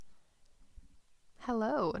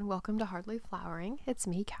Hello and welcome to Hardly Flowering. It's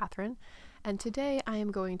me, Catherine, and today I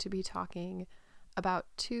am going to be talking about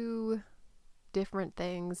two different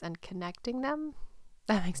things and connecting them.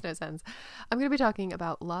 That makes no sense. I'm going to be talking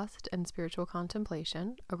about lust and spiritual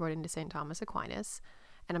contemplation, according to St. Thomas Aquinas,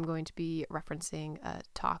 and I'm going to be referencing a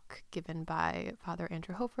talk given by Father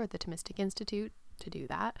Andrew Hofer at the Thomistic Institute to do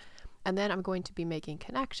that. And then I'm going to be making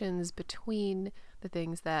connections between the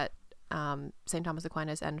things that St. Thomas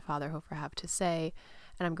Aquinas and Father Hofer have to say,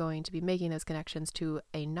 and I'm going to be making those connections to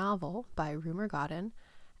a novel by Rumer Godden,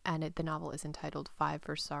 and the novel is entitled 5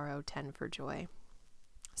 for Sorrow, 10 for Joy.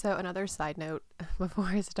 So another side note before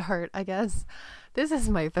I start, I guess, this is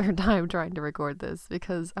my third time trying to record this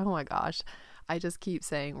because, oh my gosh, I just keep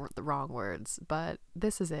saying the wrong words, but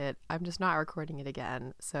this is it. I'm just not recording it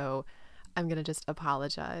again, so I'm going to just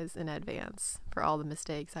apologize in advance for all the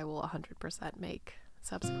mistakes I will 100% make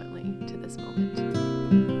subsequently to this moment.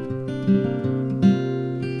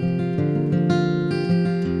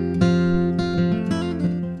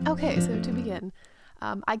 Okay, so to begin,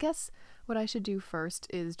 I guess what I should do first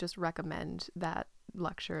is just recommend that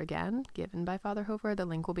lecture again, given by Father Hofer. The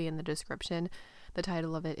link will be in the description. The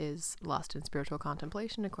title of it is Lust and Spiritual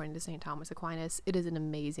Contemplation, according to St. Thomas Aquinas. It is an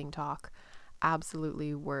amazing talk,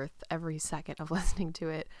 absolutely worth every second of listening to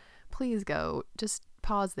it. Please go, just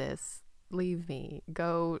pause this, leave me,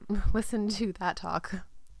 go listen to that talk,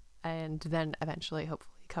 and then eventually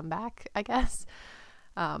hopefully come back, I guess.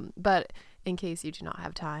 But in case you do not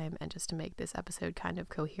have time, and just to make this episode kind of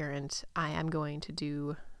coherent, I am going to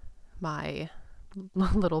do my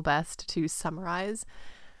little best to summarize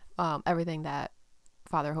everything that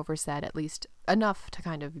Father Hofer said, at least enough to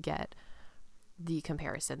kind of get the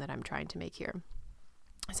comparison that I'm trying to make here.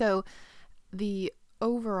 So the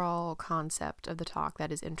overall concept of the talk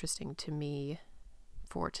that is interesting to me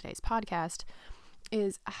for today's podcast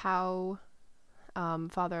is how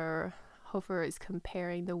Father Hofer is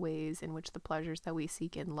comparing the ways in which the pleasures that we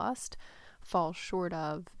seek in lust fall short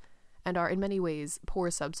of and are in many ways poor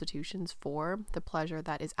substitutions for the pleasure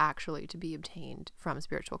that is actually to be obtained from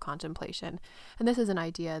spiritual contemplation. And this is an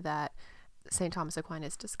idea that St. Thomas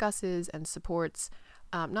Aquinas discusses and supports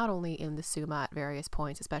not only in the Summa at various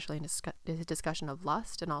points, especially in his discussion of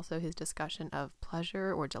lust and also his discussion of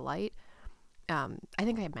pleasure or delight. I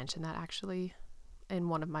think I had mentioned that actually in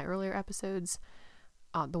one of my earlier episodes,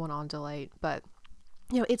 the one on delight. But,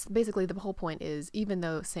 it's basically the whole point is, even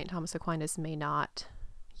though St. Thomas Aquinas may not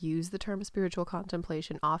use the term spiritual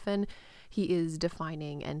contemplation often, he is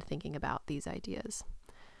defining and thinking about these ideas.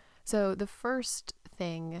 So the first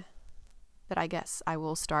thing that I guess I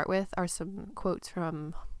will start with are some quotes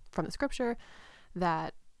from the scripture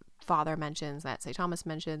that Father mentions, that St. Thomas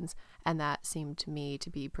mentions, and that seemed to me to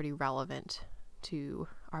be pretty relevant to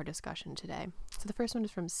our discussion today. So the first one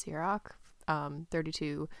is from Sirach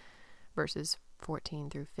 32, verses 14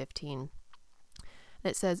 through 15.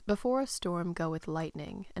 And it says, "Before a storm goeth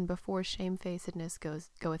lightning, and before shamefacedness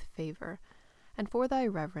goeth favor. And for thy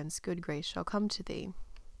reverence good grace shall come to thee.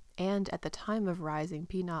 And at the time of rising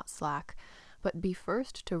be not slack, but be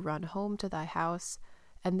first to run home to thy house,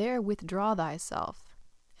 and there withdraw thyself,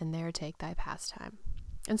 and there take thy pastime."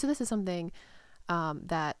 And so this is something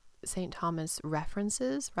that St. Thomas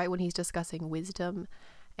references, right, when he's discussing wisdom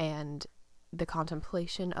and the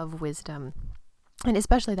contemplation of wisdom. And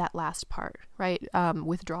especially that last part, right?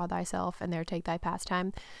 Withdraw thyself, and there take thy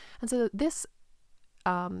pastime. And so this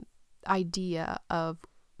idea of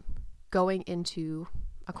going into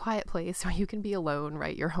a quiet place where you can be alone,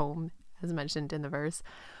 right? Your home, as mentioned in the verse,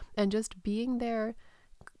 and just being there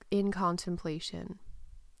in contemplation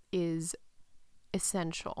is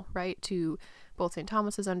essential, right? To both St.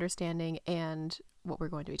 Thomas's understanding and what we're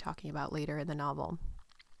going to be talking about later in the novel.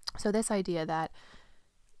 So this idea that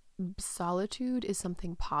solitude is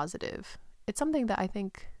something positive. It's something that I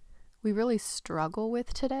think we really struggle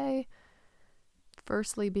with today.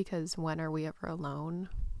 Firstly, because when are we ever alone?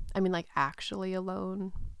 I mean, like actually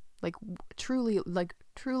alone, like truly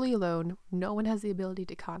alone. No one has the ability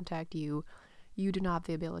to contact you. You do not have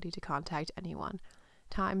the ability to contact anyone.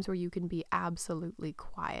 Times where you can be absolutely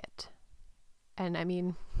quiet. And I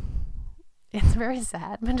mean, it's very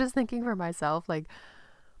sad. I'm just thinking for myself, like,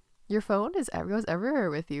 your phone goes everywhere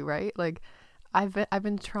with you, right? Like, I've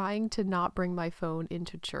been trying to not bring my phone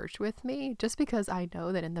into church with me, just because I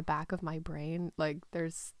know that in the back of my brain, like,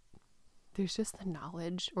 there's just the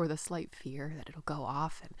knowledge or the slight fear that it'll go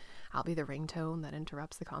off and I'll be the ringtone that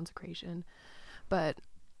interrupts the consecration. But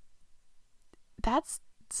that's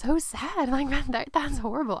so sad. Like, that's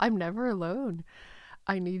horrible. I'm never alone.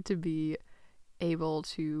 I need to be able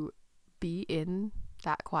to be in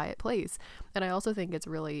that quiet place. And I also think it's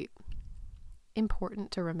really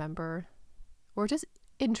important to remember, or just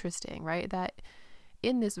interesting, right? That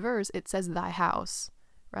in this verse, it says thy house,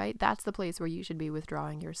 right? That's the place where you should be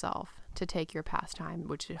withdrawing yourself to take your pastime,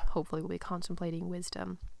 which hopefully will be contemplating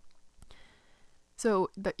wisdom. So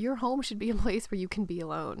your home should be a place where you can be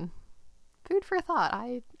alone. Food for thought.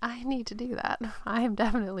 I need to do that. I am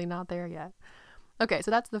definitely not there yet. Okay,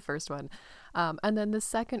 so that's the first one. And then the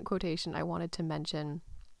second quotation I wanted to mention,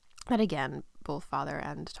 that again, both Father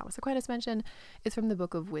and Thomas Aquinas mention, is from the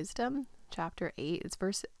Book of Wisdom, chapter 8. It's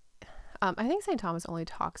verse, I think St. Thomas only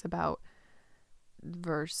talks about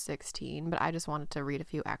verse 16, but I just wanted to read a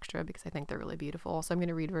few extra because I think they're really beautiful. So I'm going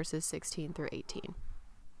to read verses 16 through 18.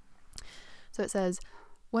 So it says,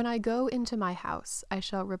 "When I go into my house, I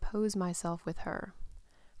shall repose myself with her.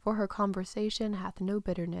 For her conversation hath no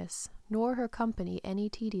bitterness, nor her company any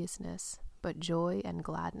tediousness, but joy and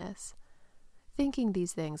gladness. Thinking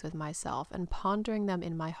these things with myself, and pondering them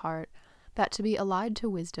in my heart, that to be allied to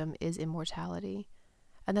wisdom is immortality,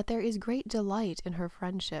 and that there is great delight in her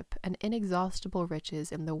friendship, and inexhaustible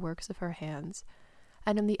riches in the works of her hands,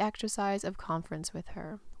 and in the exercise of conference with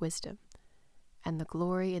her, wisdom, and the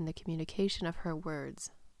glory in the communication of her words.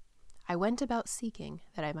 I went about seeking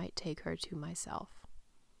that I might take her to myself."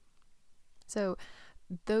 So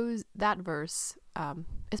that verse,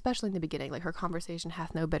 especially in the beginning, like her conversation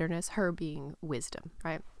hath no bitterness, her being wisdom,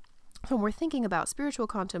 right? So when we're thinking about spiritual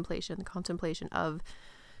contemplation, the contemplation of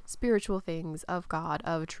spiritual things, of God,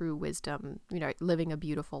 of true wisdom, living a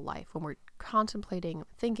beautiful life, when we're contemplating,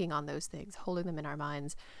 thinking on those things, holding them in our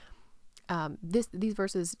minds, these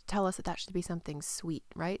verses tell us that should be something sweet,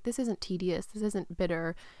 right? This isn't tedious, this isn't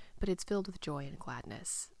bitter, but it's filled with joy and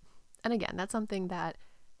gladness. And again, that's something that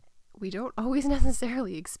we don't always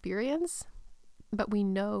necessarily experience, but we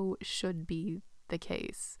know should be the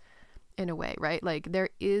case in a way, right? Like there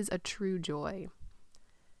is a true joy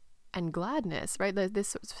and gladness, right?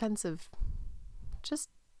 This sense of just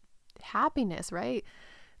happiness, right?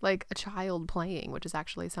 Like a child playing, which is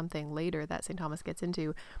actually something later that St. Thomas gets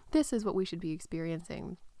into. This is what we should be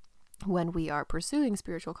experiencing when we are pursuing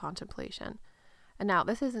spiritual contemplation. And now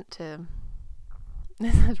this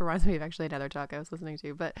reminds me of actually another talk I was listening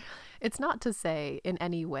to, but it's not to say in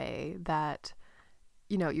any way that,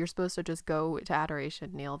 you're supposed to just go to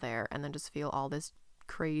adoration, kneel there, and then just feel all this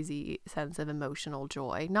crazy sense of emotional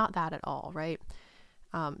joy. Not that at all, right?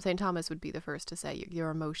 St. Thomas would be the first to say your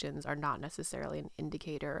emotions are not necessarily an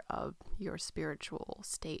indicator of your spiritual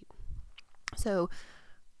state. So,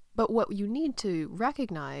 but what you need to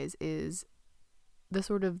recognize is the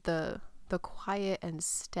sort of the quiet and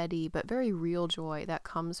steady but very real joy that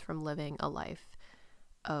comes from living a life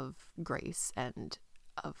of grace and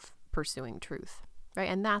of pursuing truth, right?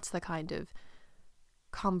 And that's the kind of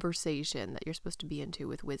conversation that you're supposed to be into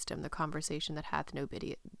with wisdom, the conversation that hath no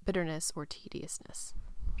bitterness or tediousness.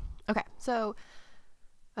 Okay, so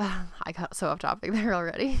I got so off topic there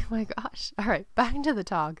already. My gosh. All right, back to the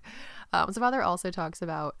talk. So Father also talks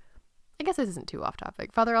about, I guess this isn't too off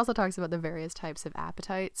topic. Father also talks about the various types of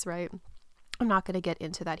appetites, right? I'm not going to get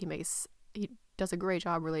into that. He does a great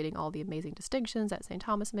job relating all the amazing distinctions that St.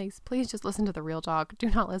 Thomas makes. Please just listen to the real talk.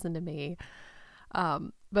 Do not listen to me.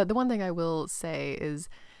 But the one thing I will say is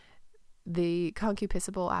the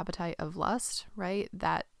concupiscible appetite of lust, right?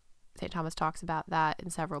 That St. Thomas talks about that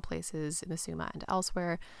in several places in the Summa and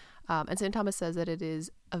elsewhere. And St. Thomas says that it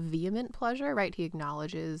is a vehement pleasure, right? He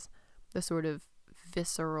acknowledges the sort of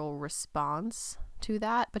visceral response to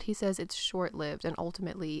that, but he says it's short-lived and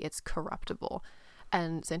ultimately it's corruptible.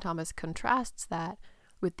 And St. Thomas contrasts that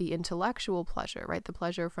with the intellectual pleasure, right? The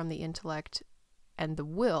pleasure from the intellect and the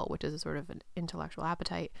will, which is a sort of an intellectual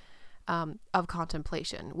appetite, of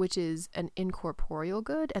contemplation, which is an incorporeal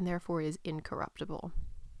good and therefore is incorruptible.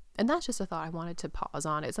 And that's just a thought I wanted to pause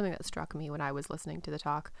on. It's something that struck me when I was listening to the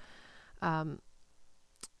talk.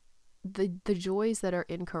 The joys that are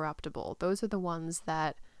incorruptible, those are the ones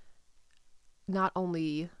that not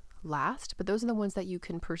only last, but those are the ones that you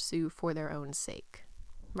can pursue for their own sake,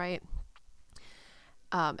 right?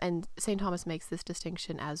 And St. Thomas makes this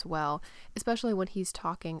distinction as well, especially when he's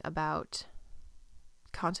talking about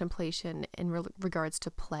contemplation in regards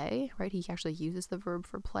to play, right? He actually uses the verb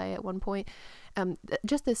for play at one point.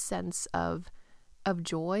 Just this sense of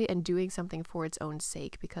joy and doing something for its own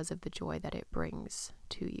sake because of the joy that it brings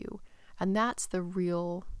to you. And that's the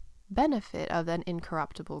real benefit of an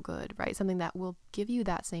incorruptible good, right? Something that will give you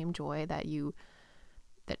that same joy that you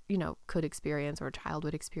could experience or a child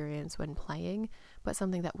would experience when playing, but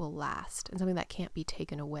something that will last and something that can't be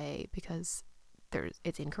taken away because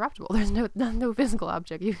it's incorruptible. There's no physical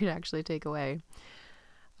object you can actually take away.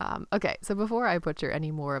 Okay, so before I butcher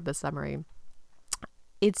any more of the summary,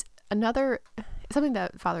 something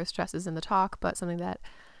that Father stresses in the talk, but something that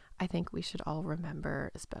I think we should all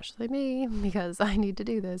remember, especially me, because I need to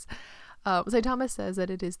do this. St. Thomas says that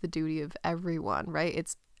it is the duty of everyone, right?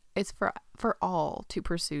 It's for all to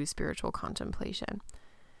pursue spiritual contemplation,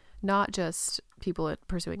 not just people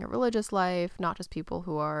pursuing a religious life, not just people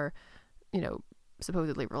who are,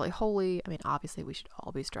 supposedly really holy. I mean, obviously we should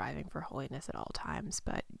all be striving for holiness at all times,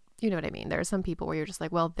 but you know what I mean? There are some people where you're just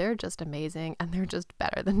like, well, they're just amazing and they're just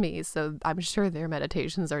better than me, so I'm sure their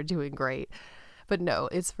meditations are doing great. But no,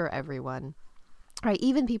 it's for everyone, right?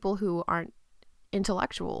 Even people who aren't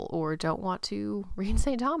intellectual or don't want to read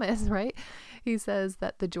St. Thomas, right? He says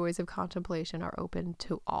that the joys of contemplation are open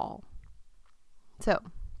to all. So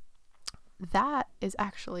that is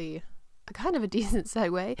actually a kind of a decent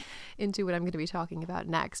segue into what I'm going to be talking about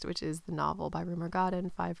next, which is the novel by Rumer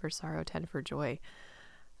Godden, 5 for Sorrow, 10 for Joy.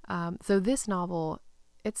 So this novel,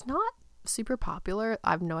 it's not super popular.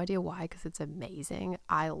 I have no idea why, because it's amazing.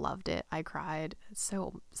 I loved it. I cried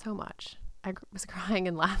so much. I was crying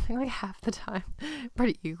and laughing like half the time,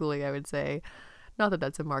 pretty equally, I would say. Not that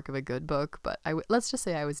that's a mark of a good book, but let's just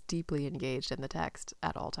say I was deeply engaged in the text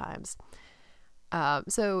at all times.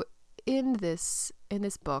 So in this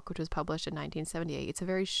book, which was published in 1978, it's a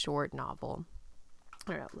very short novel.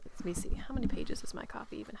 I don't know, let me see. How many pages does my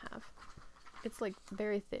copy even have? It's like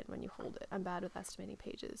very thin when you hold it. I'm bad with estimating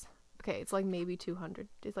pages. Okay, it's like maybe 200.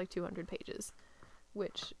 It's like 200 pages,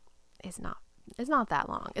 which is not that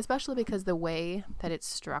long, especially because the way that it's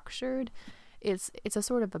structured, it's a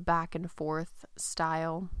sort of a back and forth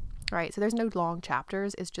style, right? So there's no long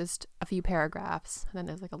chapters. It's just a few paragraphs, and then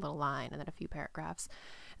there's like a little line, and then a few paragraphs.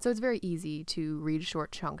 So it's very easy to read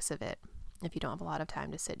short chunks of it if you don't have a lot of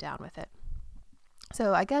time to sit down with it.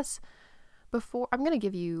 So I guess before I'm going to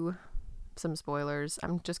give you some spoilers,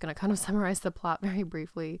 I'm just going to kind of summarize the plot very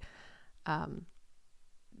briefly.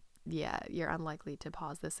 Yeah, you're unlikely to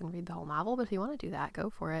pause this and read the whole novel, but if you want to do that, go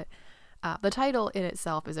for it. The title in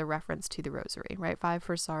itself is a reference to the Rosary, right? 5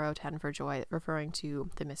 for Sorrow, 10 for Joy, referring to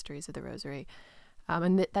the mysteries of the Rosary.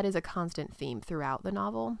 And that is a constant theme throughout the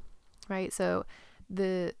novel, right? So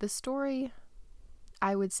the story,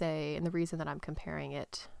 I would say, and the reason that I'm comparing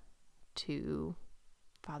it to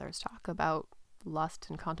Father's talk about lust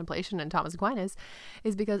and contemplation and Thomas Aquinas,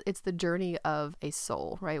 is because it's the journey of a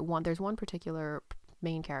soul, right? There's one particular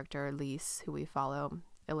main character, Lise, who we follow,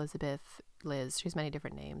 Elizabeth, Liz. She has many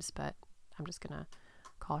different names, but I'm just gonna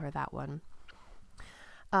call her that one.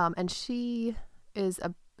 And she is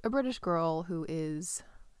a British girl who is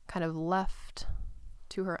kind of left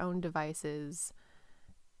to her own devices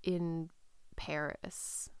in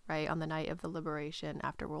Paris, right, on the night of the liberation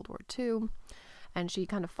after World War II. And she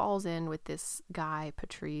kind of falls in with this guy,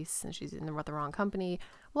 Patrice, and she's in the wrong company.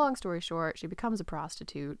 Long story short, she becomes a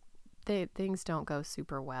prostitute. Things don't go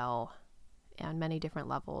super well on many different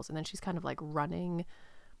levels. And then she's kind of like running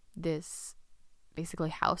this basically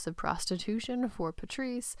house of prostitution for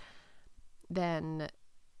Patrice. But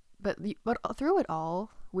through it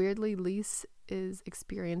all, weirdly, Lise is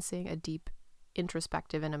experiencing a deep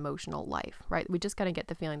introspective and emotional life, right? We just kind of get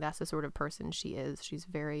the feeling that's the sort of person she is. She's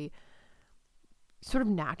very sort of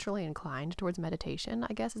naturally inclined towards meditation,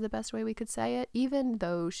 I guess is the best way we could say it. Even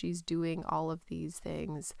though she's doing all of these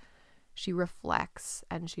things, she reflects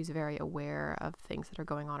and she's very aware of things that are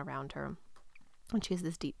going on around her. And she has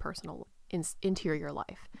this deep personal interior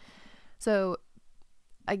life. So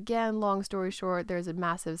again, long story short, there's a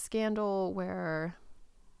massive scandal where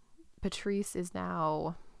Patrice is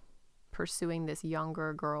now pursuing this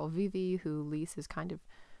younger girl, Vivi, who Lise is kind of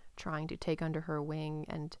trying to take under her wing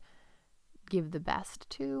and give the best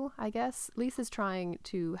to, I guess. Lise is trying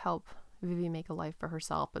to help Vivi make a life for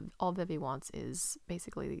herself, but all Vivi wants is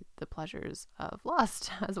basically the pleasures of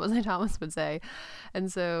lust, as St. Thomas would say.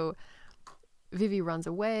 And so Vivi runs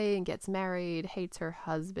away and gets married, hates her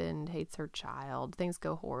husband, hates her child. Things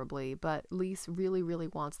go horribly, but Lise really, really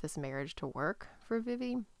wants this marriage to work for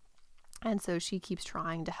Vivi. And so she keeps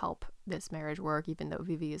trying to help this marriage work, even though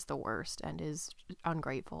Vivi is the worst and is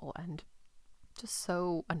ungrateful and just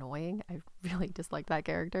so annoying. I really dislike that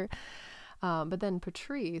character. But then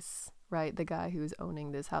Patrice, right, the guy who's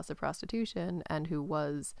owning this house of prostitution and who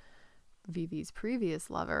was Vivi's previous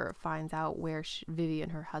lover, finds out where Vivi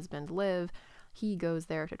and her husband live. He goes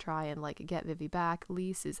there to try and like get Vivi back.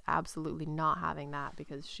 Lise is absolutely not having that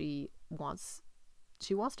because she wants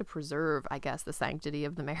to preserve, I guess, the sanctity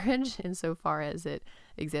of the marriage insofar as it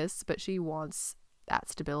exists, but she wants that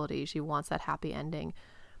stability. She wants that happy ending,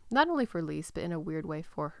 not only for Lise, but in a weird way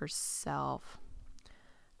for herself.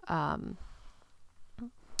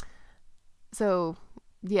 So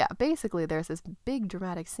yeah, basically there's this big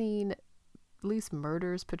dramatic scene. Lise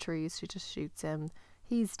murders Patrice. She just shoots him.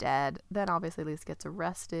 He's dead. Then obviously Lise gets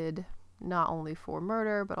arrested, not only for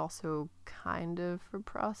murder, but also kind of for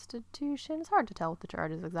prostitution. It's hard to tell what the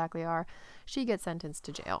charges exactly are. She gets sentenced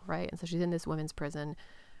to jail, right? And so she's in this women's prison,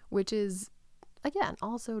 which is, again,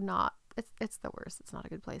 also not, it's the worst. It's not a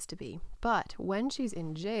good place to be. But when she's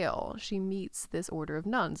in jail, she meets this order of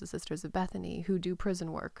nuns, the Sisters of Bethany, who do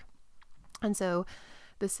prison work. And so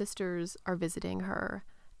the sisters are visiting her,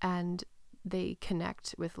 and they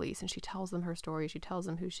connect with Lise, and she tells them her story. She tells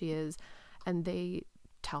them who she is, and they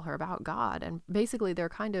tell her about God. And basically they're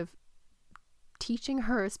kind of teaching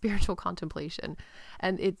her spiritual contemplation,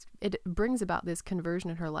 and it brings about this conversion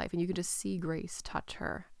in her life, and you can just see grace touch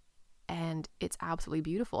her, and it's absolutely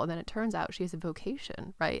beautiful. And then it turns out she has a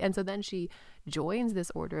vocation, right? And so then she joins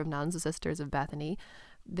this order of nuns, the Sisters of Bethany.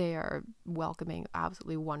 They are welcoming,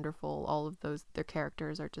 absolutely wonderful. All of their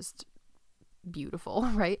characters are just beautiful,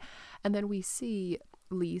 right? And then we see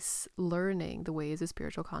Lise learning the ways of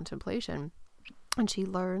spiritual contemplation, and she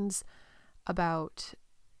learns about,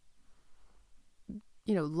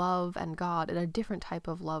 love and God, and a different type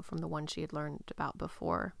of love from the one she had learned about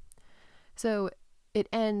before. So it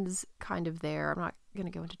ends kind of there. I'm not going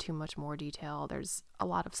to go into too much more detail. There's a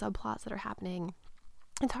lot of subplots that are happening.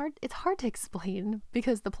 It's hard to explain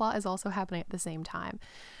because the plot is also happening at the same time.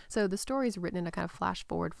 So the story is written in a kind of flash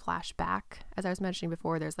forward, flash back. As I was mentioning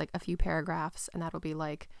before, there's like a few paragraphs, and that'll be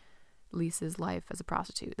like Lisa's life as a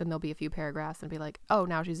prostitute. Then there'll be a few paragraphs and be like, oh,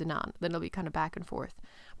 now she's a nun. Then it'll be kind of back and forth.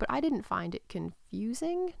 But I didn't find it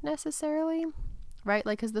confusing necessarily, right?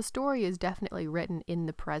 Like, because the story is definitely written in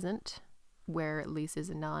the present, where Lisa is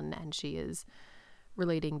a nun and she is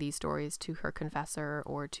relating these stories to her confessor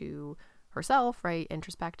or to herself, right?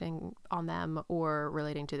 Introspecting on them or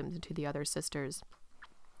relating to them to the other sisters.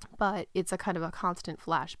 But it's a kind of a constant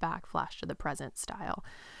flashback, flash to the present style.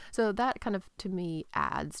 So that kind of, to me,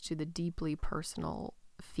 adds to the deeply personal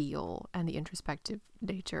feel and the introspective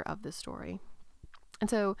nature of the story. And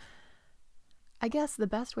so I guess the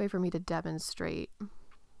best way for me to demonstrate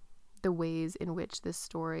the ways in which this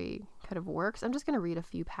story kind of works, I'm just going to read a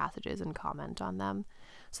few passages and comment on them.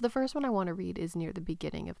 So the first one I want to read is near the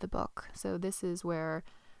beginning of the book. So this is where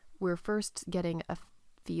we're first getting a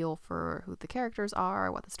feel for who the characters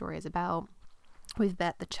are, what the story is about. We've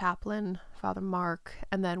met the chaplain, Father Mark,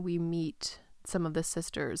 and then we meet some of the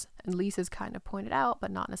sisters. And Lisa's kind of pointed out, but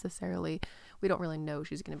not necessarily. We don't really know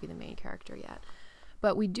she's going to be the main character yet.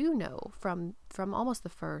 But we do know from almost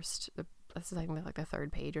this is like the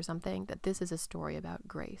third page or something, that this is a story about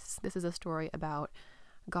grace. This is a story about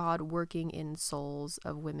God working in souls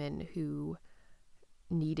of women who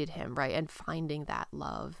needed him, right? And finding that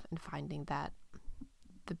love and finding that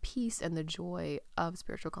the peace and the joy of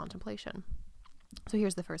spiritual contemplation. So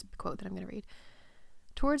here's the first quote that I'm going to read.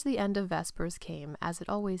 Towards the end of Vespers came, as it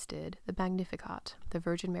always did, the Magnificat, the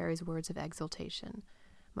Virgin Mary's words of exultation.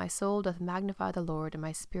 My soul doth magnify the Lord, and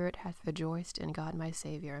my spirit hath rejoiced in God my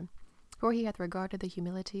Saviour. For he hath regarded the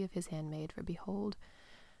humility of his handmaid, for behold,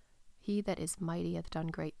 he that is mighty hath done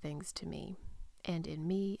great things to me, and in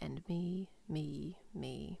me, and me, me,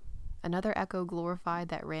 me. Another echo glorified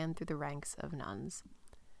that ran through the ranks of nuns.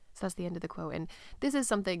 So that's the end of the quote. And this is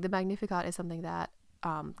something, the Magnificat is something that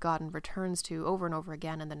Godden returns to over and over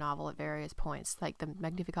again in the novel at various points. Like the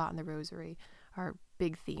Magnificat and the Rosary are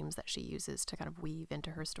big themes that she uses to kind of weave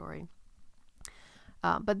into her story.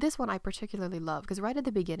 But this one I particularly love because right at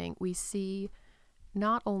the beginning we see we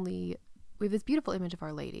have this beautiful image of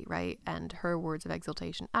Our Lady, right? And her words of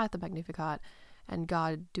exultation at the Magnificat and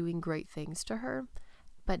God doing great things to her.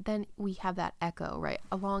 But then we have that echo, right?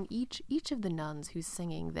 Along each of the nuns who's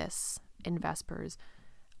singing this in Vespers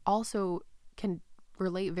also can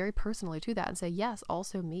relate very personally to that and say, yes,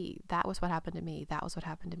 also me. That was what happened to me. That was what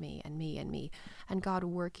happened to me and me and me. And God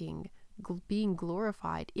working, being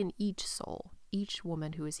glorified in each soul. Each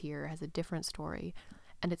woman who is here has a different story,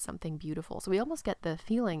 and it's something beautiful. So we almost get the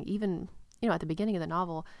feeling, even, at the beginning of the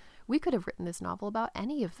novel, we could have written this novel about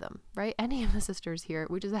any of them, right? Any of the sisters here.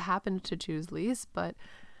 We just happened to choose Lise, but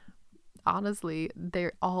honestly, they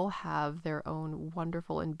all have their own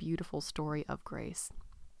wonderful and beautiful story of grace.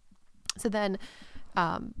 So then,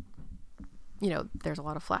 there's a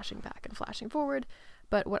lot of flashing back and flashing forward,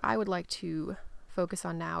 but what I would like to focus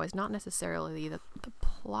on now is not necessarily the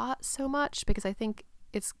plot so much, because I think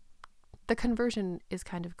the conversion is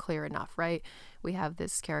kind of clear enough, right? We have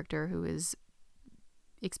this character who is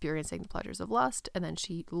experiencing the pleasures of lust, and then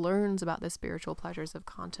she learns about the spiritual pleasures of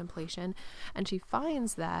contemplation, and she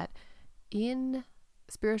finds that in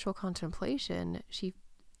spiritual contemplation she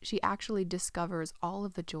actually discovers all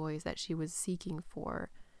of the joys that she was seeking for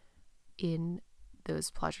in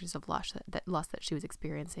those pleasures of lust that she was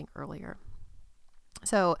experiencing earlier.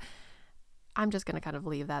 So I'm just going to kind of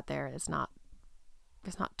leave that there. There's not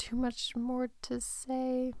too much more to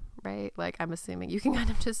say, right? Like, I'm assuming you can kind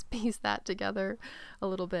of just piece that together a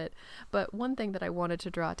little bit. But one thing that I wanted to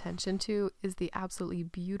draw attention to is the absolutely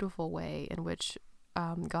beautiful way in which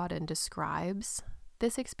Godden describes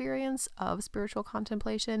this experience of spiritual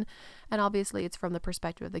contemplation. And obviously it's from the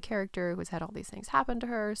perspective of the character who has had all these things happen to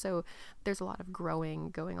her. So there's a lot of growing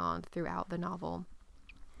going on throughout the novel.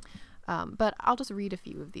 But I'll just read a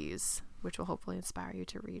few of these, which will hopefully inspire you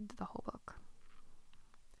to read the whole book.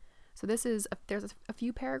 So there's a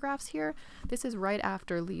few paragraphs here. This is right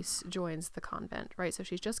after Lise joins the convent, right? So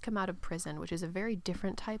she's just come out of prison, which is a very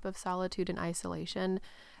different type of solitude and isolation.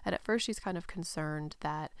 And at first she's kind of concerned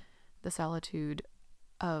that the solitude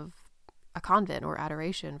of a convent or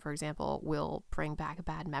adoration, for example, will bring back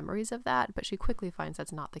bad memories of that. But she quickly finds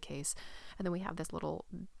that's not the case. And then we have this little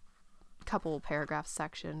couple paragraph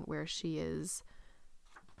section where she is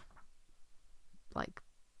like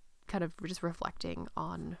kind of just reflecting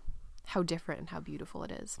on how different and how beautiful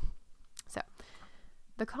it is. So,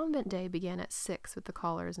 the convent day began at 6 with the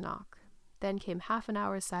caller's knock. Then came half an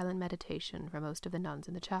hour's silent meditation for most of the nuns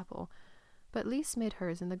in the chapel, but Lise made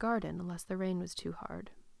hers in the garden unless the rain was too hard.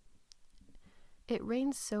 It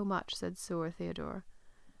rains so much, said Sir Theodore.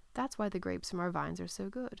 That's why the grapes from our vines are so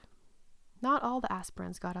good. Not all the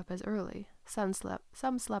aspirants got up as early. Some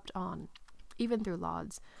slept on, even through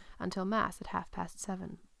lauds, until Mass at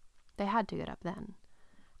 7:30. They had to get up then.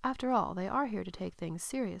 After all, they are here to take things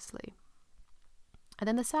seriously. And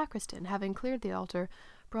then the sacristan, having cleared the altar,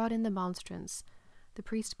 brought in the monstrance. The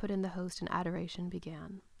priest put in the host, and adoration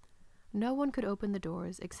began. No one could open the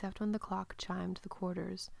doors except when the clock chimed the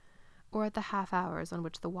quarters, or at the half hours on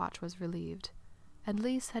which the watch was relieved. And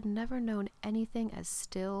Lise had never known anything as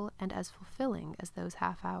still and as fulfilling as those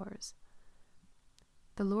half hours.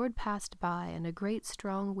 The Lord passed by, and a great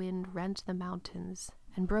strong wind rent the mountains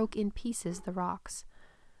and broke in pieces the rocks.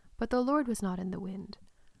 But the Lord was not in the wind.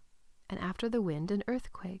 And after the wind, an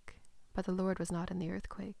earthquake, but the Lord was not in the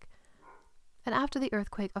earthquake. And after the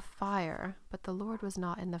earthquake, a fire, but the Lord was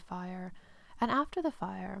not in the fire. And after the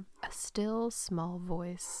fire, a still small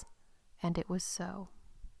voice. And it was so.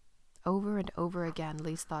 Over and over again,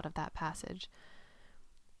 Lise thought of that passage.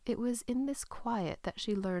 It was in this quiet that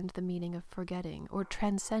she learned the meaning of forgetting, or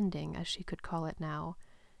transcending, as she could call it now,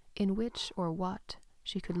 in which or what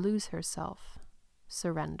she could lose herself,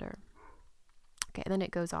 surrender. Okay, and then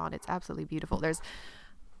it goes on. It's absolutely beautiful.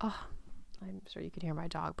 I'm sure you can hear my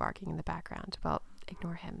dog barking in the background. Well,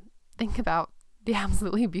 ignore him. Think about the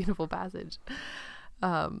absolutely beautiful passage.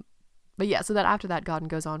 But yeah, so that after that, Godden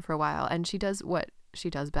goes on for a while, and she does what she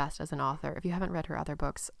does best as an author. If you haven't read her other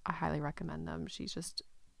books, I highly recommend them. She's just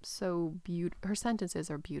so beautiful. Her sentences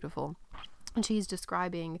are beautiful, and she's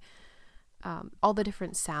describing all the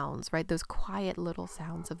different sounds, right? Those quiet little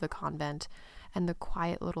sounds of the convent and the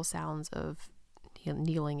quiet little sounds of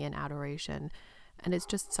kneeling in adoration. And it's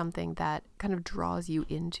just something that kind of draws you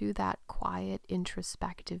into that quiet,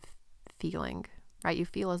 introspective feeling, right? You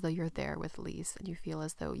feel as though you're there with Lise, and you feel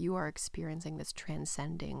as though you are experiencing this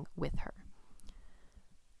transcending with her.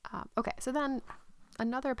 Okay, so then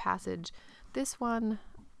another passage. This one,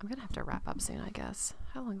 I'm going to have to wrap up soon, I guess.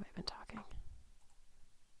 How long have I been talking?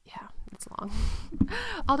 Yeah, it's long.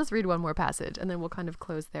 I'll just read one more passage and then we'll kind of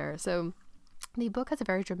close there. So the book has a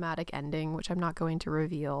very dramatic ending, which I'm not going to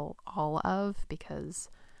reveal all of because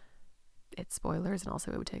it's spoilers, and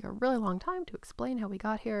also it would take a really long time to explain how we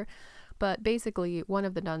got here. But basically, one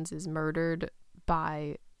of the nuns is murdered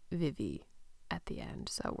by Vivi at the end,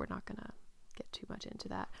 so we're not going to get too much into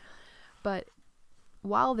that. But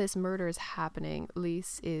while this murder is happening,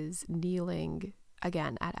 Lise is kneeling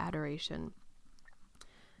again at adoration.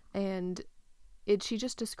 And she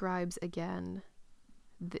just describes again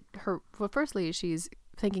firstly, she's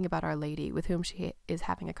thinking about Our Lady, with whom she is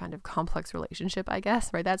having a kind of complex relationship, I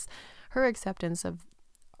guess, right? That's her acceptance of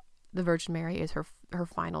the Virgin Mary is her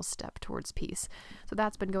final step towards peace. So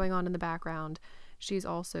that's been going on in the background. She's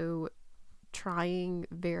also trying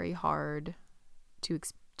very hard to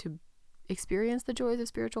experience the joys of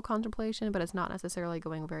spiritual contemplation, but it's not necessarily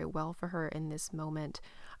going very well for her in this moment.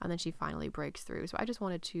 And then she finally breaks through. So I just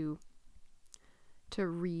wanted to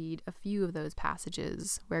read a few of those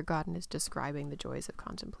passages where Godden is describing the joys of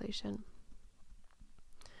contemplation.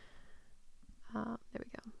 There we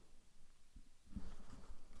go.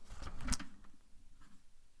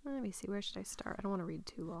 Let me see, where should I start? I don't want to read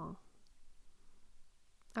too long.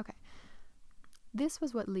 Okay. This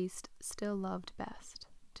was what Lise still loved best,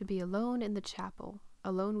 to be alone in the chapel,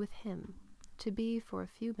 alone with him, to be for a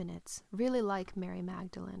few minutes really like Mary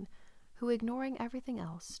Magdalene, who, ignoring everything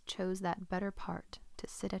else, chose that better part to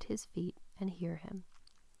sit at his feet and hear him.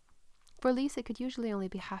 For Lise, it could usually only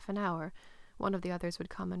be half an hour. One of the others would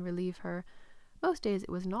come and relieve her. Most days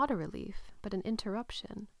it was not a relief, but an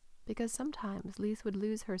interruption, because sometimes Lise would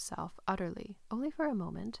lose herself utterly, only for a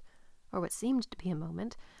moment, or what seemed to be a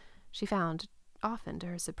moment. She found, often to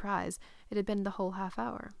her surprise, it had been the whole half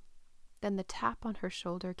hour. Then the tap on her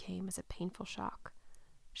shoulder came as a painful shock.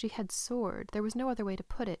 She had soared, there was no other way to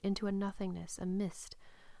put it, into a nothingness, a mist,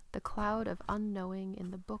 the cloud of unknowing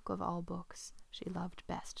in the book of all books she loved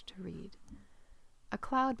best to read. A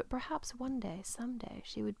cloud, but perhaps one day, some day,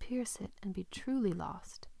 she would pierce it and be truly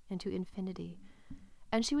lost into infinity.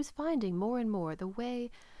 And she was finding more and more the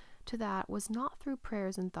way to that was not through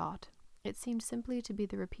prayers and thought. It seemed simply to be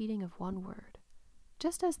the repeating of one word.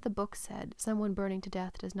 Just as the book said, someone burning to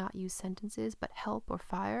death does not use sentences, but help or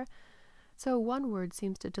fire, so one word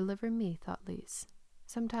seems to deliver me, thought Lise.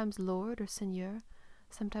 Sometimes Lord or Seigneur,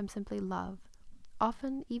 sometimes simply love.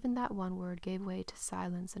 Often even that one word gave way to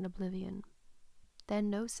silence and oblivion. Then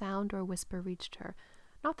no sound or whisper reached her,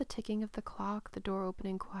 not the ticking of the clock, the door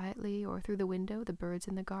opening quietly, or through the window, the birds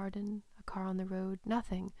in the garden, a car on the road,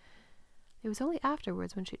 nothing. It was only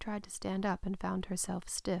afterwards, when she tried to stand up and found herself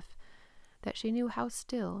stiff, that she knew how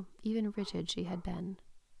still, even rigid, she had been.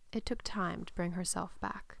 It took time to bring herself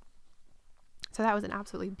back. So that was an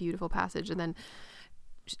absolutely beautiful passage. And then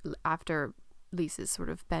after Lisa's sort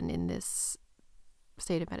of been in this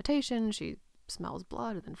state of meditation, she smells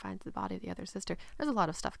blood and then finds the body of the other sister. There's a lot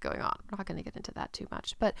of stuff going on. I'm not going to get into that too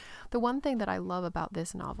much. But the one thing that I love about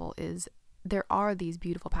this novel is there are these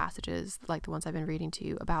beautiful passages, like the ones I've been reading to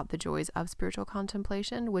you, about the joys of spiritual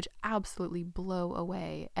contemplation, which absolutely blow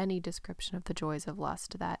away any description of the joys of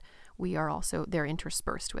lust that they're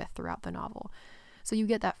interspersed with throughout the novel. So you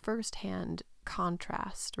get that firsthand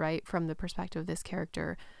contrast, right, from the perspective of this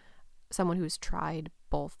character, someone who's tried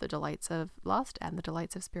both the delights of lust and the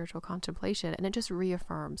delights of spiritual contemplation, and it just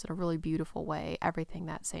reaffirms in a really beautiful way everything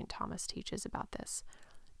that St. Thomas teaches about this.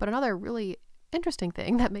 But another really interesting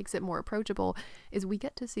thing that makes it more approachable is we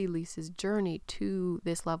get to see Lisa's journey to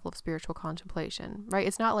this level of spiritual contemplation, right?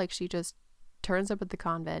 It's not like she just turns up at the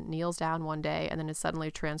convent, kneels down one day, and then is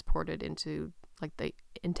suddenly transported into like the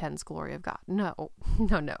intense glory of God. No.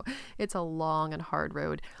 It's a long and hard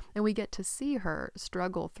road. And we get to see her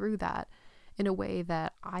struggle through that in a way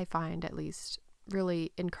that I find at least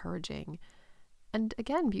really encouraging and,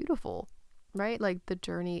 again, beautiful, right? Like the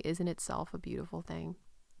journey is in itself a beautiful thing.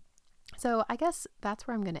 So I guess that's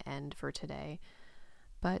where I'm going to end for today.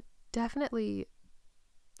 But definitely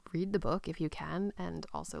read the book if you can, and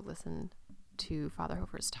also listen to Father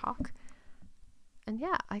Hofer's talk. And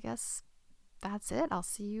yeah, I guess that's it. I'll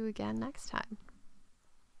see you again next time.